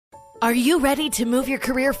Are you ready to move your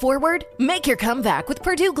career forward? Make your comeback with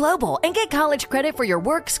Purdue Global and get college credit for your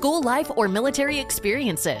work, school life, or military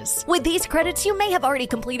experiences. With these credits, you may have already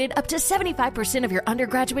completed up to 75% of your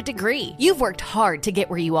undergraduate degree. You've worked hard to get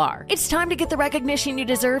where you are. It's time to get the recognition you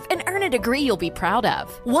deserve and earn a degree you'll be proud of,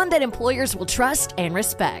 one that employers will trust and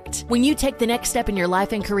respect. When you take the next step in your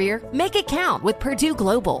life and career, make it count with Purdue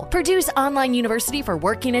Global, Purdue's online university for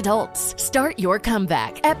working adults. Start your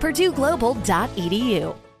comeback at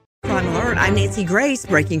purdueglobal.edu. Crime Alert, I'm Nancy Grace.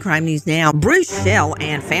 Breaking crime news now. Bruce Schell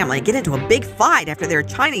and family get into a big fight after their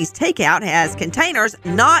Chinese takeout has containers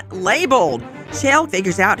not labeled. Schell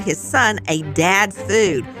figures out his son ate dad's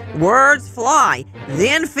food. Words fly,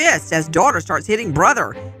 then fists as daughter starts hitting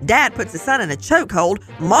brother. Dad puts the son in a chokehold.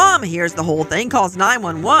 Mom hears the whole thing, calls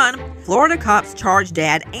 911. Florida cops charge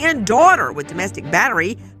dad and daughter with domestic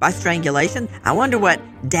battery by strangulation. I wonder what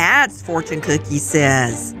dad's fortune cookie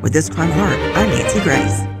says. With this Crime Alert, I'm Nancy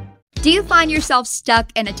Grace. Do you find yourself stuck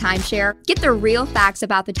in a timeshare? Get the real facts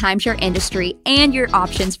about the timeshare industry and your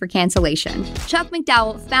options for cancellation. Chuck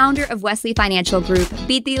McDowell, founder of Wesley Financial Group,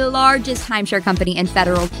 beat the largest timeshare company in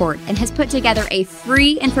federal court and has put together a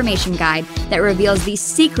free information guide that reveals the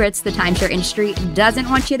secrets the timeshare industry doesn't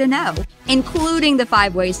want you to know, including the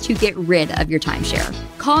 5 ways to get rid of your timeshare.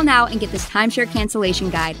 Call now and get this timeshare cancellation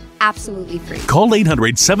guide absolutely free. Call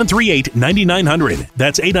 800-738-9900.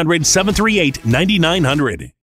 That's 800-738-9900.